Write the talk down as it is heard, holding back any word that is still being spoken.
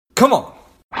Come on.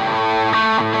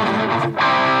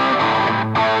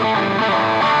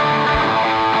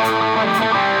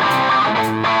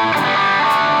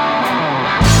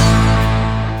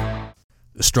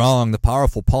 The strong, the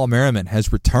powerful Paul Merriman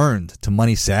has returned to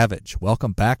Money Savage.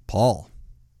 Welcome back, Paul.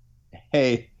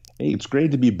 Hey, it's great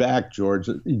to be back, George.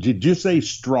 Did you say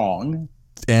strong?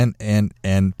 And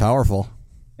powerful.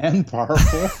 And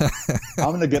powerful? I'm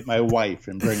going to get my wife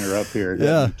and bring her up here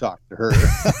to talk to her.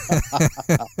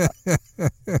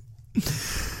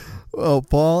 Well,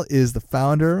 Paul is the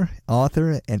founder,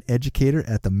 author, and educator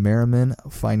at the Merriman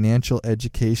Financial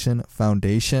Education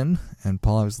Foundation. And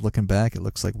Paul, I was looking back. It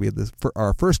looks like we had this for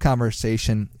our first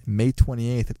conversation May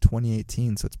 28th of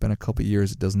 2018. So it's been a couple of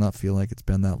years. It does not feel like it's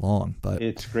been that long, but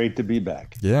it's great to be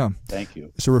back. Yeah. Thank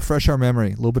you. So refresh our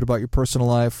memory, a little bit about your personal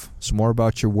life, some more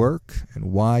about your work,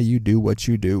 and why you do what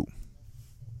you do.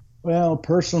 Well,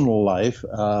 personal life,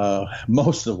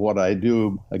 most of what I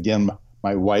do, again,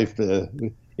 my wife,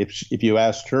 if you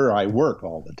asked her, I work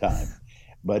all the time.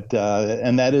 But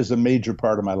and that is a major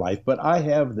part of my life. But I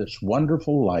have this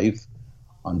wonderful life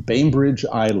on Bainbridge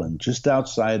Island, just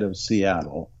outside of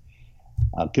Seattle,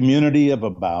 a community of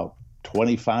about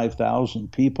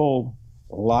 25,000 people,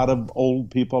 a lot of old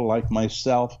people like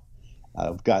myself.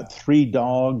 I've got 3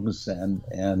 dogs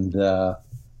and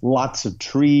lots of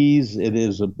trees.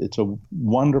 It's a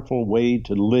wonderful way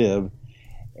to live.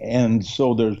 And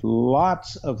so there's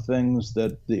lots of things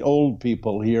that the old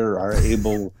people here are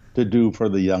able to do for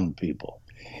the young people.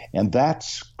 And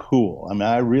that's cool. I mean,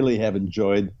 I really have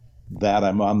enjoyed that.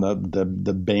 I'm on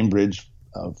the Bainbridge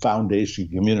Foundation,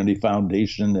 Community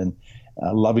Foundation, and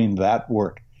loving that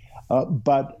work.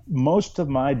 But most of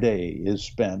my day is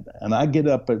spent, and I get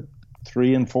up at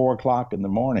 3 and 4 o'clock in the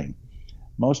morning.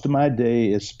 Most of my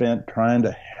day is spent trying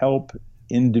to help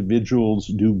individuals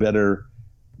do better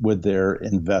with their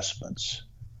investments.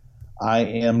 I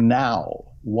am now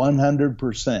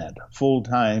 100%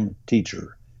 full-time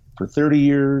teacher. For 30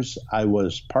 years, I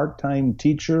was part-time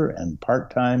teacher and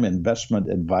part-time investment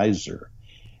advisor.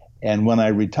 And when I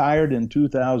retired in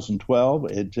 2012,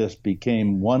 it just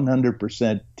became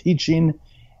 100% teaching.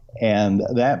 And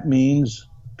that means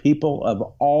people of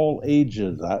all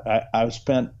ages. I've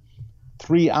spent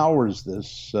 3 hours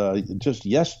just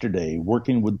yesterday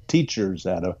working with teachers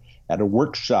at a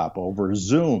workshop over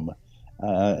Zoom,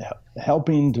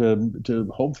 helping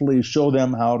to hopefully show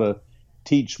them how to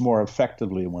teach more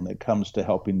effectively when it comes to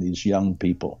helping these young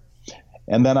people.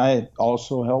 And then I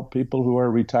also help people who are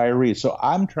retirees. So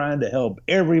I'm trying to help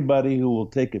everybody who will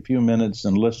take a few minutes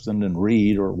and listen and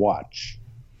read or watch.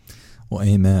 Well,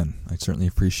 amen. I certainly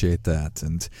appreciate that.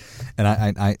 And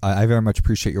I very much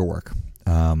appreciate your work.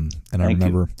 And I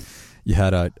remember you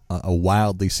had a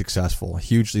wildly successful,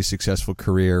 hugely successful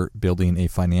career building a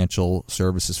financial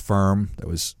services firm that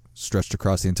was stretched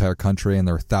across the entire country, and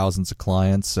there were thousands of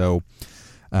clients. So,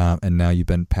 and now you've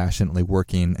been passionately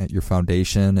working at your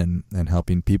foundation and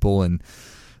helping people and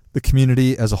the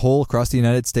community as a whole across the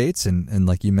United States, and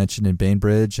like you mentioned in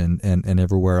Bainbridge and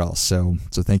everywhere else. So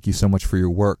thank you so much for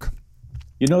your work.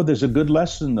 You know, there's a good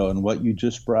lesson, though, in what you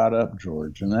just brought up,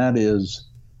 George, and that is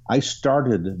I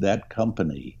started that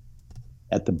company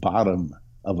at the bottom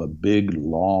of a big,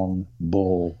 long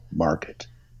bull market.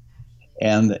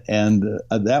 And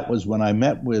that was when I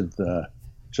met with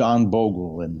John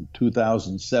Bogle in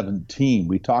 2017.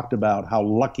 We talked about how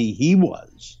lucky he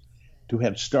was to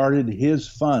have started his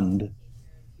fund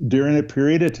during a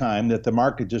period of time that the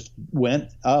market just went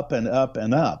up and up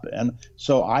and up. And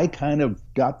so I kind of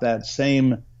got that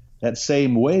same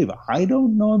wave. I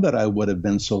don't know that I would have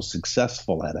been so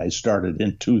successful had I started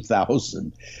in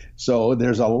 2000. So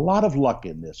there's a lot of luck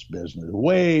in this business,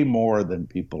 way more than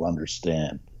people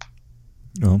understand.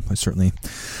 Oh, I certainly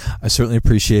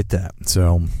appreciate that.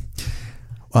 So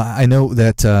I know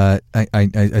that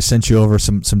I sent you over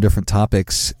some different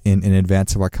topics in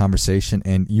advance of our conversation,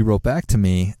 and you wrote back to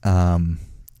me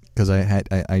because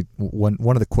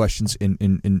one of the questions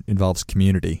involves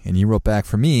community, and you wrote back,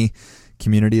 for me,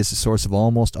 community is the source of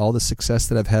almost all the success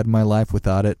that I've had in my life.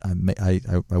 Without it, I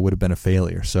would have been a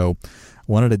failure. So I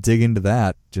wanted to dig into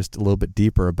that just a little bit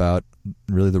deeper about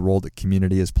really the role that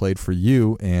community has played for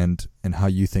you and how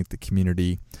you think the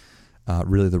community,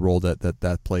 really the role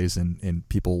that plays in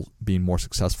people being more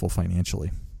successful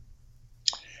financially.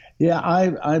 Yeah,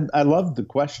 I love the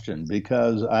question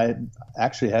because I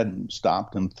actually hadn't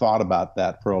stopped and thought about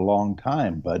that for a long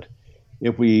time. But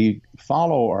if we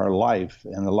follow our life,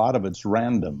 and a lot of it's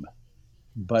random,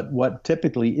 but what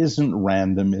typically isn't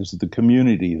random is the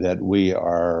community that we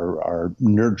are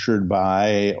nurtured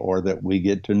by or that we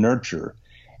get to nurture.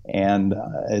 And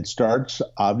it starts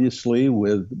obviously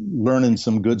with learning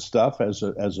some good stuff as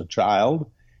a child.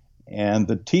 And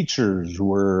the teachers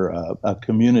were a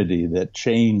community that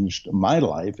changed my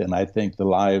life, and I think the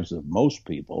lives of most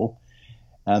people.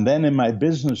 And then in my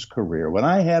business career, when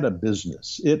I had a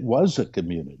business, it was a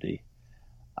community.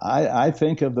 I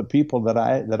think of the people that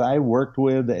I worked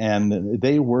with, and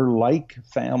they were like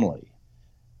family.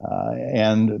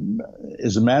 And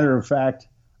as a matter of fact,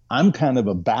 I'm kind of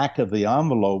a back of the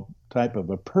envelope type of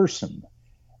a person.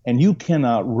 And you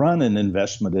cannot run an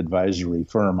investment advisory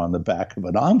firm on the back of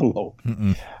an envelope.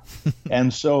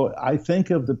 And so I think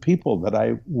of the people that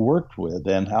I worked with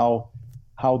and how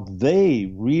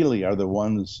they really are the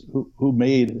ones who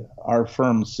made our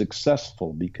firm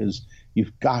successful, because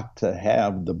you've got to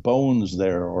have the bones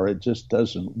there or it just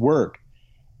doesn't work.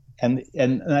 And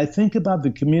I think about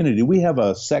the community. We have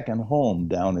a second home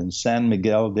down in San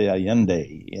Miguel de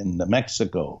Allende in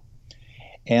Mexico,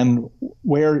 and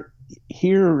where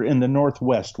here in the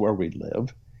Northwest where we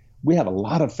live, we have a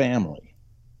lot of family.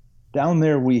 Down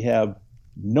there we have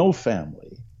no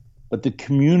family, but the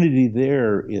community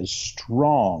there is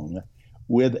strong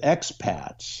with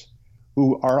expats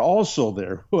who are also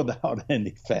there without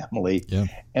any family. Yeah.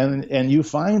 And you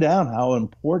find out how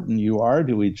important you are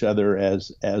to each other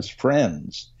as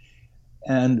friends.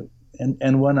 And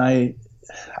when I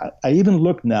even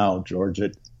look now, George,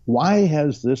 at why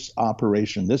has this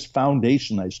operation, this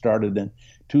foundation I started in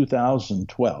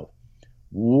 2012,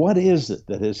 what is it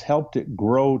that has helped it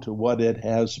grow to what it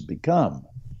has become?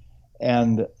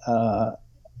 And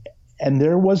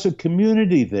there was a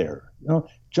community there. You know,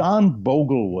 John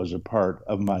Bogle was a part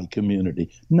of my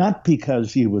community, not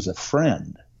because he was a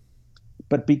friend,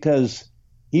 but because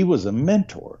he was a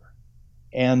mentor.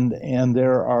 And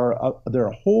there are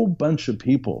a whole bunch of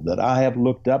people that I have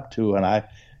looked up to, and I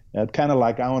kind of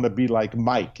like I want to be like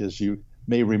Mike, as you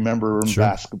may remember in Sure.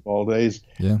 basketball days.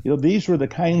 Yeah. You know, these were the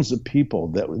kinds of people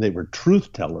that they were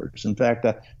truth tellers. In fact,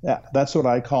 that's what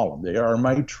I call them. They are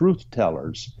my truth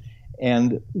tellers.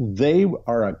 And they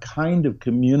are a kind of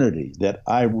community that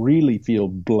I really feel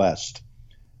blessed.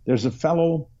 There's a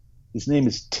fellow, his name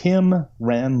is Tim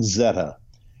Ranzetta.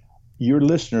 Your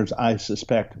listeners, I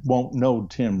suspect, won't know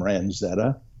Tim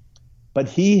Ranzetta, but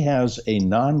he has a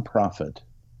nonprofit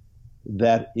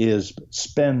that is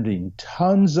spending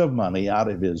tons of money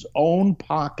out of his own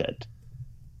pocket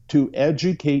to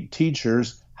educate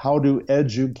teachers how to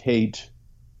educate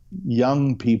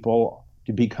young people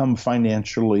to become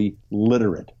financially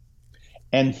literate.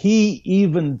 And he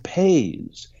even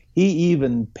pays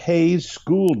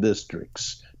school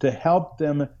districts to help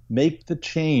them make the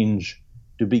change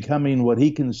to becoming what he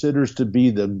considers to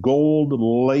be the gold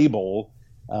label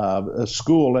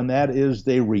school, and that is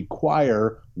they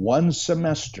require one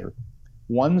semester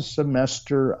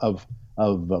of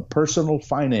personal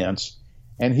finance,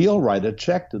 and he'll write a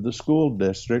check to the school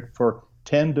district for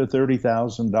 $10,000 to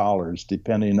 $30,000,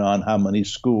 depending on how many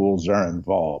schools are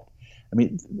involved. I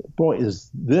mean, boy, is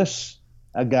this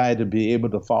a guy to be able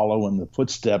to follow in the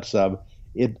footsteps of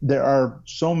it. There are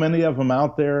so many of them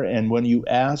out there, and when you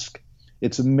ask,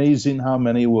 it's amazing how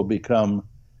many will become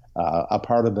a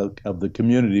part of the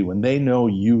community when they know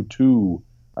you too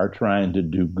are trying to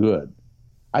do good.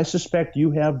 I suspect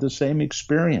you have the same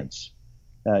experience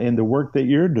in the work that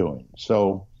you're doing.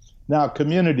 So now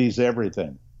community's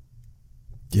everything.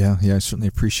 Yeah, I certainly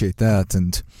appreciate that.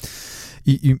 And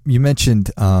you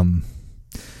mentioned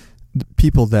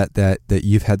people that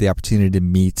you've had the opportunity to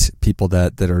meet, people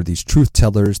that are these truth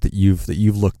tellers that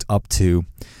you've looked up to.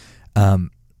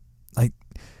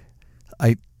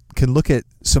 I can look at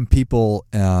some people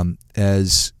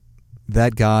as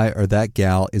that guy or that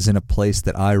gal is in a place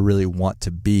that I really want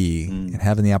to be, and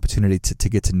having the opportunity to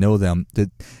get to know them.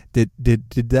 Did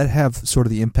that have sort of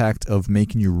the impact of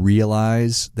making you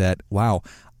realize that, wow,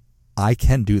 I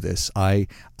can do this.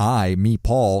 Me,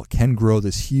 Paul, can grow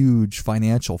this huge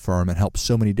financial firm and help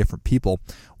so many different people,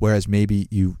 whereas maybe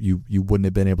you wouldn't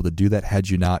have been able to do that had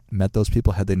you not met those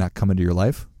people, had they not come into your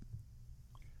life?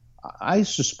 I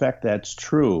suspect that's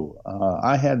true.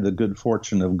 I had the good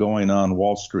fortune of going on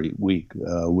Wall Street Week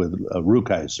with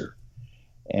Rukeyser,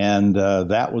 and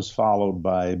that was followed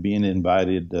by being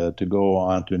invited to go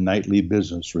on to Nightly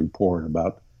Business Report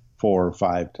about 4 or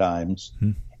 5 times.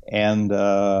 And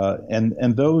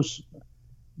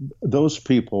those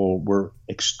people were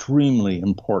extremely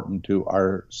important to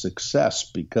our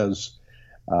success, because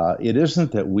it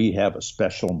isn't that we have a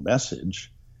special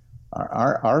message.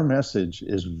 Our message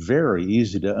is very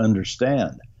easy to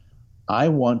understand. I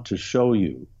want to show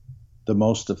you the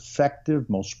most effective,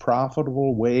 most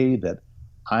profitable way that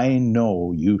I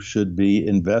know you should be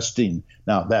investing.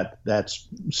 Now that's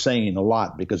saying a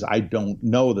lot because I don't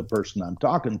know the person I'm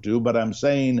talking to, but I'm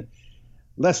saying,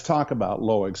 let's talk about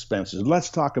low expenses. Let's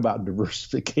talk about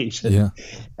diversification. Yeah.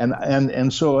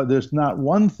 And so there's not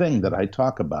one thing that I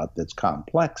talk about that's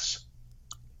complex.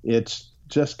 It's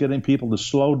just getting people to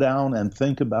slow down and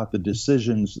think about the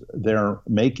decisions they're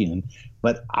making.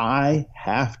 But I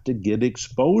have to get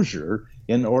exposure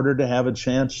in order to have a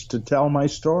chance to tell my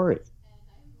story.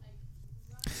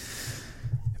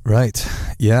 Right.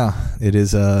 Yeah. It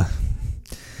is, I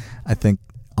think,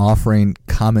 offering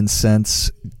common sense,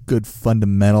 good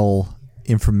fundamental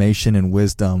information and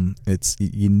wisdom.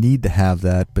 You need to have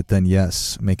that, but then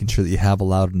yes, making sure that you have a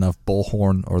loud enough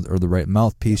bullhorn or the right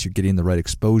mouthpiece, you're getting the right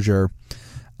exposure.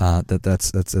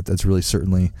 That's really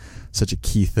certainly such a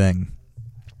key thing.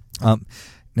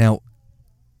 Now,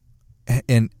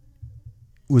 and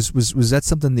was that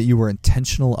something that you were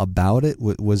intentional about? It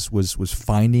was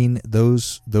finding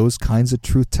those kinds of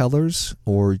truth tellers,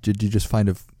 or did you just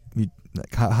find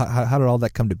how did all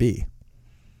that come to be?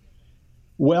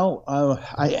 Well,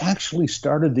 I actually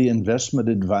started the investment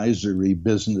advisory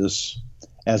business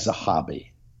as a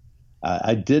hobby.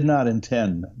 I did not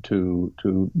intend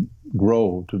to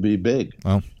grow to be big.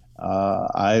 Oh.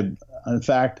 In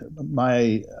fact,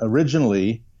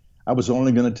 originally I was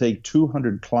only going to take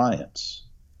 200 clients,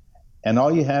 and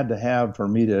all you had to have for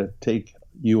me to take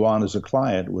you on as a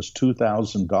client was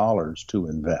 $2,000 to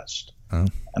invest. Oh.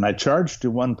 And I charged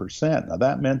you 1%. Now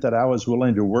that meant that I was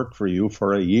willing to work for you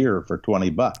for a year for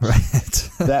 $20. Right.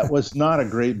 That was not a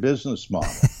great business model.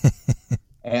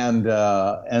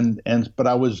 But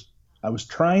I was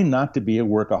trying not to be a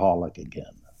workaholic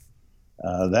again.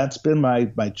 That's been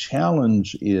my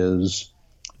challenge, is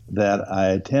that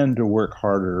I tend to work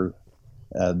harder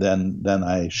than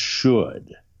I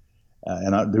should.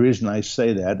 The reason I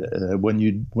say that, when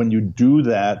you do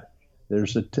that,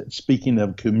 speaking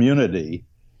of community,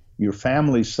 your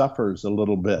family suffers a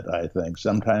little bit, I think,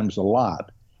 sometimes a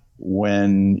lot,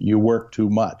 when you work too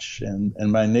much. And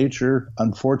my nature,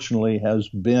 unfortunately, has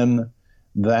been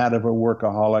that of a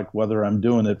workaholic, whether I'm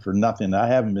doing it for nothing. I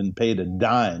haven't been paid a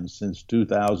dime since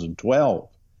 2012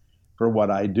 for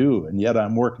what I do, and yet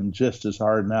I'm working just as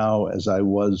hard now as I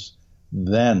was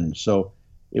then. So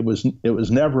it was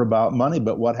never about money.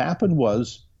 But what happened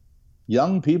was,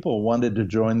 young people wanted to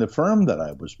join the firm that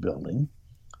I was building,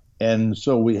 and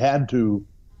so we had to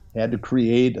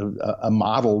create a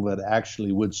model that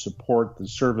actually would support the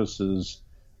services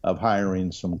of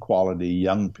hiring some quality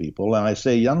young people. And I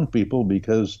say young people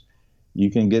because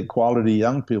you can get quality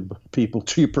young people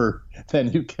cheaper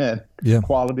than you can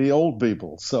quality old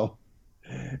people. So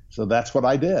that's what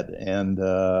I did, and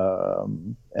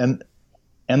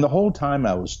the whole time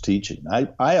I was teaching,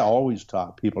 I always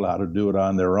taught people how to do it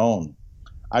on their own.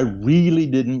 I really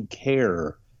didn't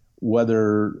care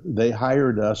whether they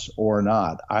hired us or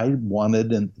not. I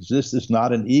wanted, and this is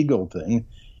not an ego thing,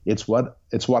 it's what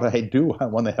I do. I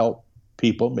want to help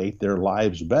people make their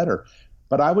lives better.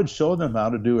 But I would show them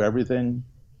how to do everything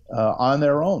on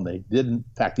their own. They didn't, in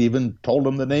fact, even told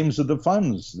them the names of the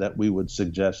funds that we would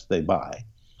suggest they buy.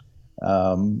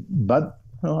 But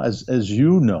as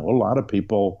you know, a lot of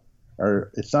people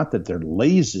it's not that they're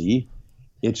lazy.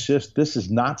 It's just this is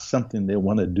not something they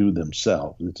want to do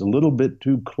themselves. It's a little bit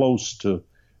too close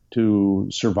to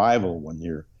survival when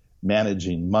you're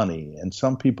managing money, and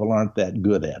some people aren't that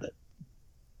good at it.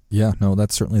 Yeah, no,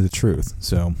 that's certainly the truth.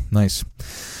 So nice.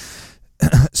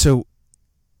 So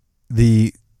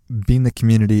being the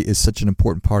community is such an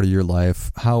important part of your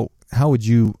life. How would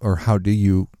you, or how do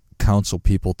you counsel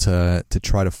people to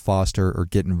try to foster or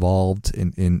get involved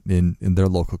in their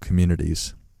local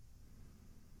communities?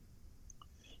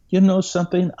 You know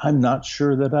something? I'm not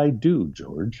sure that I do,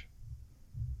 George.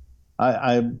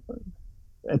 I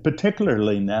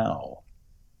particularly now,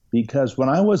 because when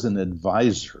I was an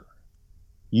advisor,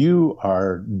 you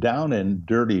are down and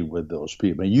dirty with those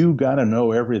people. You got to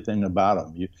know everything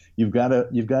about them. You've got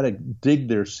to dig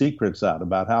their secrets out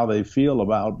about how they feel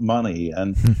about money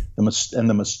and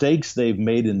the mistakes they've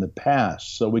made in the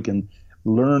past, so we can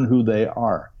learn who they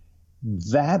are.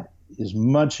 That is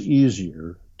much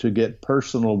easier to get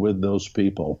personal with those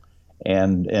people.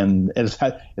 And as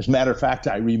a matter of fact,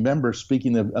 I remember,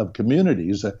 speaking of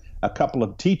communities, a couple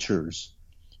of teachers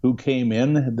who came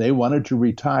in, they wanted to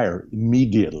retire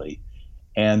immediately.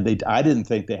 And I didn't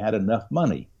think they had enough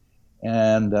money.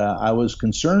 And I was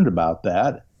concerned about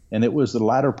that. And it was the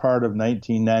latter part of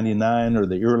 1999 or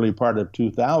the early part of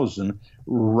 2000,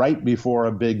 right before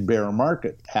a big bear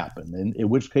market happened, in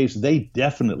which case they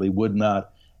definitely would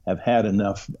not have had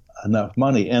enough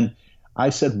money. And I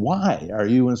said, why are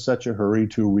you in such a hurry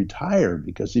to retire?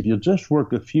 Because if you just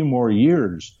work a few more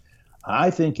years,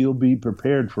 I think you'll be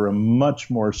prepared for a much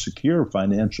more secure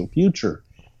financial future.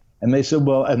 And they said,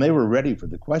 well, and they were ready for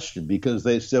the question because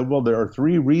they said, well, there are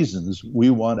three reasons we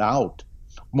want out.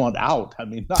 Want out. I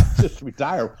mean, not just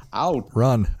retire, out.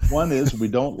 Run. One is we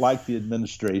don't like the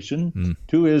administration.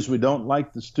 Two is we don't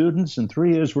like the students. And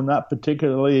three is we're not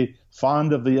particularly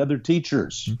fond of the other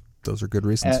teachers. Those are good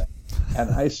reasons. And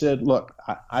I said, look,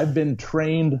 I've been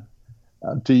trained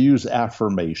to use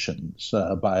affirmations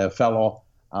by a fellow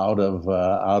out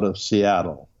of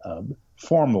Seattle,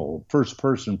 formal, first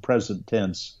person, present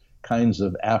tense kinds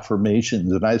of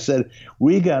affirmations. And I said,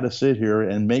 we got to sit here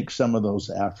and make some of those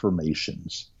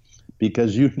affirmations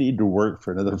because you need to work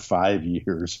for another 5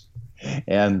 years.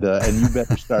 And you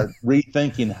better start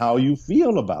rethinking how you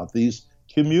feel about these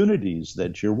communities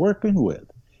that you're working with.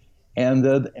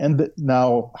 And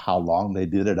now how long they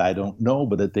did it, I don't know.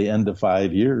 But at the end of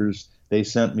 5 years, they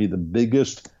sent me the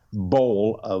biggest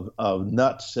bowl of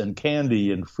nuts and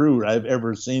candy and fruit I've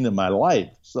ever seen in my life.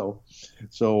 So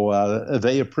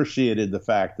they appreciated the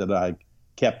fact that I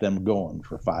kept them going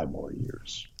for 5 more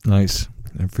years. Nice.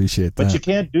 I appreciate that. But you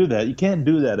can't do that. You can't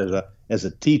do that as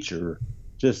a teacher,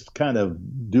 just kind of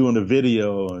doing a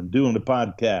video and doing a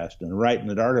podcast and writing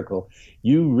an article.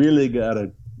 You really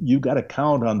you got to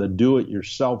count on the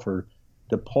do-it-yourselfer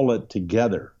to pull it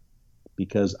together,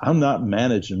 because I'm not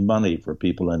managing money for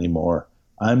people anymore.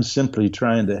 I'm simply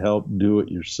trying to help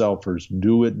do-it-yourselfers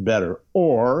do it better.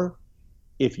 Or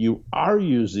if you are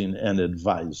using an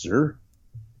advisor,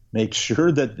 make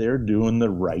sure that they're doing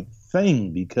the right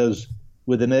thing, because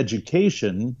with an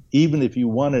education, even if you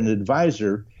want an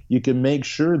advisor, you can make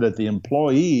sure that the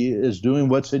employee is doing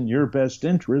what's in your best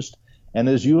interest. And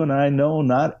as you and I know,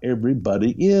 not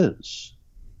everybody is.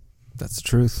 That's the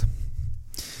truth.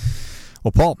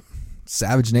 Well, Paul,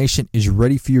 Savage Nation is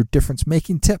ready for your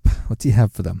difference-making tip. What do you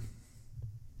have for them?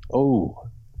 Oh,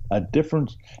 a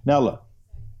difference. Now, look,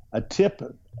 a tip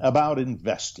about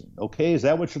investing. Okay, is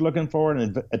that what you're looking for?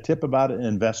 A tip about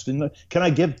investing? Can I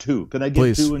give two? Can I give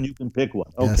Please. two and you can pick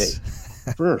one? Okay. Yes.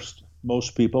 First,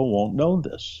 most people won't know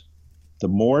this. The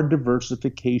more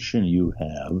diversification you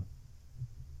have,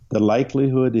 the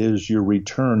likelihood is your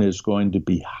return is going to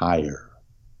be higher.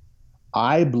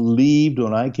 I believed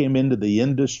when I came into the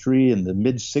industry in the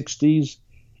mid-'60s,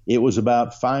 it was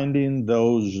about finding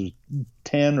those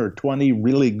 10 or 20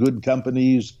 really good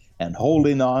companies and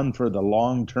holding on for the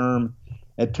long term.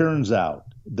 It turns out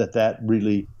that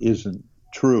really isn't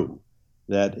true,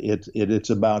 that it's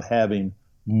about having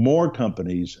more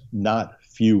companies, not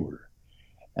fewer.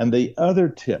 And the other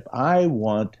tip, I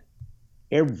want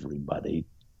everybody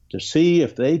to see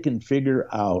if they can figure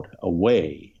out a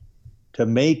way to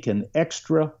make an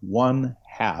extra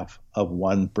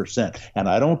 0.5%. And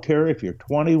I don't care if you're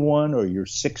 21 or you're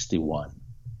 61.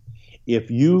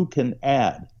 If you can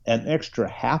add an extra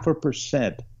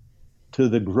 0.5% to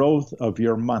the growth of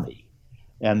your money,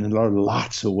 and there are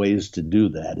lots of ways to do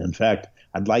that. In fact,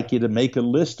 I'd like you to make a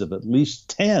list of at least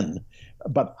 10,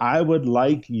 but I would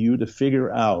like you to figure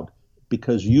out,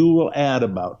 because you will add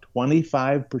about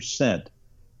 25%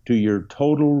 to your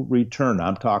total return.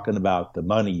 I'm talking about the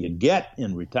money you get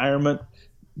in retirement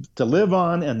to live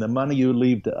on and the money you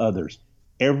leave to others.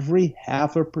 Every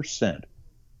 0.5%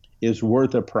 is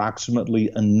worth approximately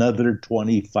another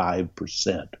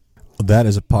 25%. Well, that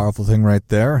is a powerful thing right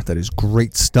there. That is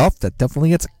great stuff. That definitely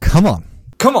gets come on.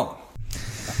 Come on.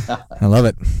 I love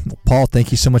it. Well, Paul, thank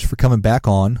you so much for coming back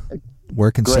on.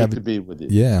 Where can Great to be with you.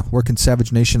 Yeah. Where can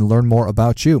Savage Nation learn more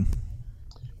about you?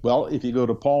 Well, if you go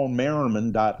to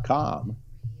paulmerriman.com,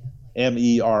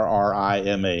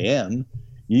 MERRIMAN,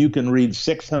 you can read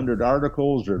 600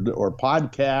 articles or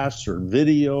podcasts or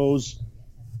videos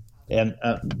and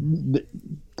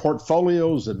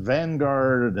portfolios at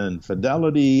Vanguard and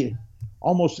Fidelity.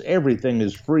 Almost everything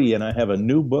is free, and I have a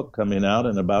new book coming out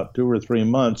in about 2 or 3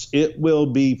 months. It will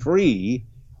be free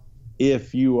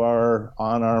if you are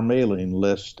on our mailing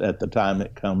list at the time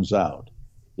it comes out.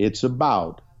 It's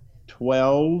about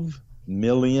 $12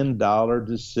 million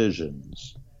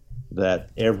decisions that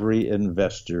every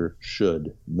investor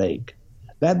should make.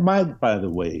 That might, by the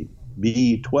way,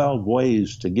 be 12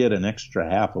 ways to get an extra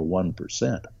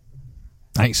 0.5%.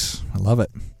 Nice. I love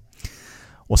it.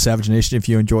 Well, Savage Nation, if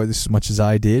you enjoyed this as much as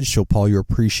I did, show Paul your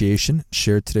appreciation.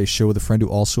 Share today's show with a friend who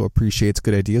also appreciates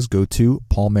good ideas. Go to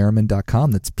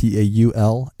paulmerriman.com. That's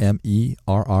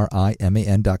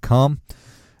PAULMERRIMAN.com.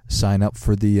 Sign up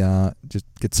for just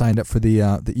get signed up for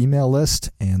the email list,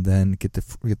 and then get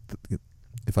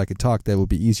if I could talk, that would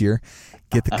be easier.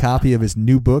 Get the copy of his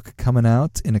new book coming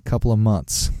out in a couple of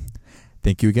months.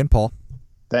 Thank you again, Paul.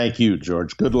 Thank you,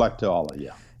 George. Good luck to all of you.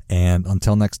 And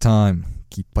until next time,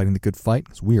 keep fighting the good fight,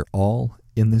 because we are all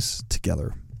in this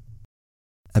together.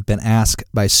 I've been asked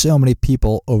by so many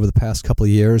people over the past couple of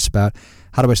years about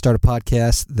how do I start a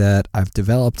podcast, that I've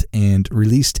developed and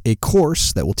released a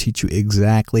course that will teach you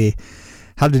exactly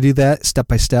how to do that step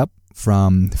by step,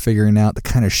 from figuring out the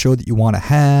kind of show that you want to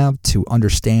have to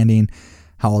understanding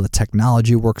how all the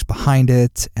technology works behind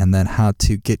it, and then how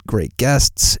to get great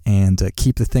guests and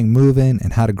keep the thing moving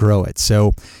and how to grow it.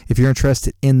 So if you're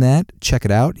interested in that, check it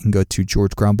out. You can go to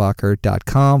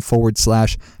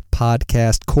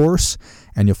georgegrumbacher.com/podcast course,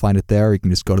 and you'll find it there. You can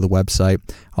just go to the website.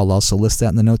 I'll also list that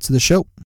in the notes of the show.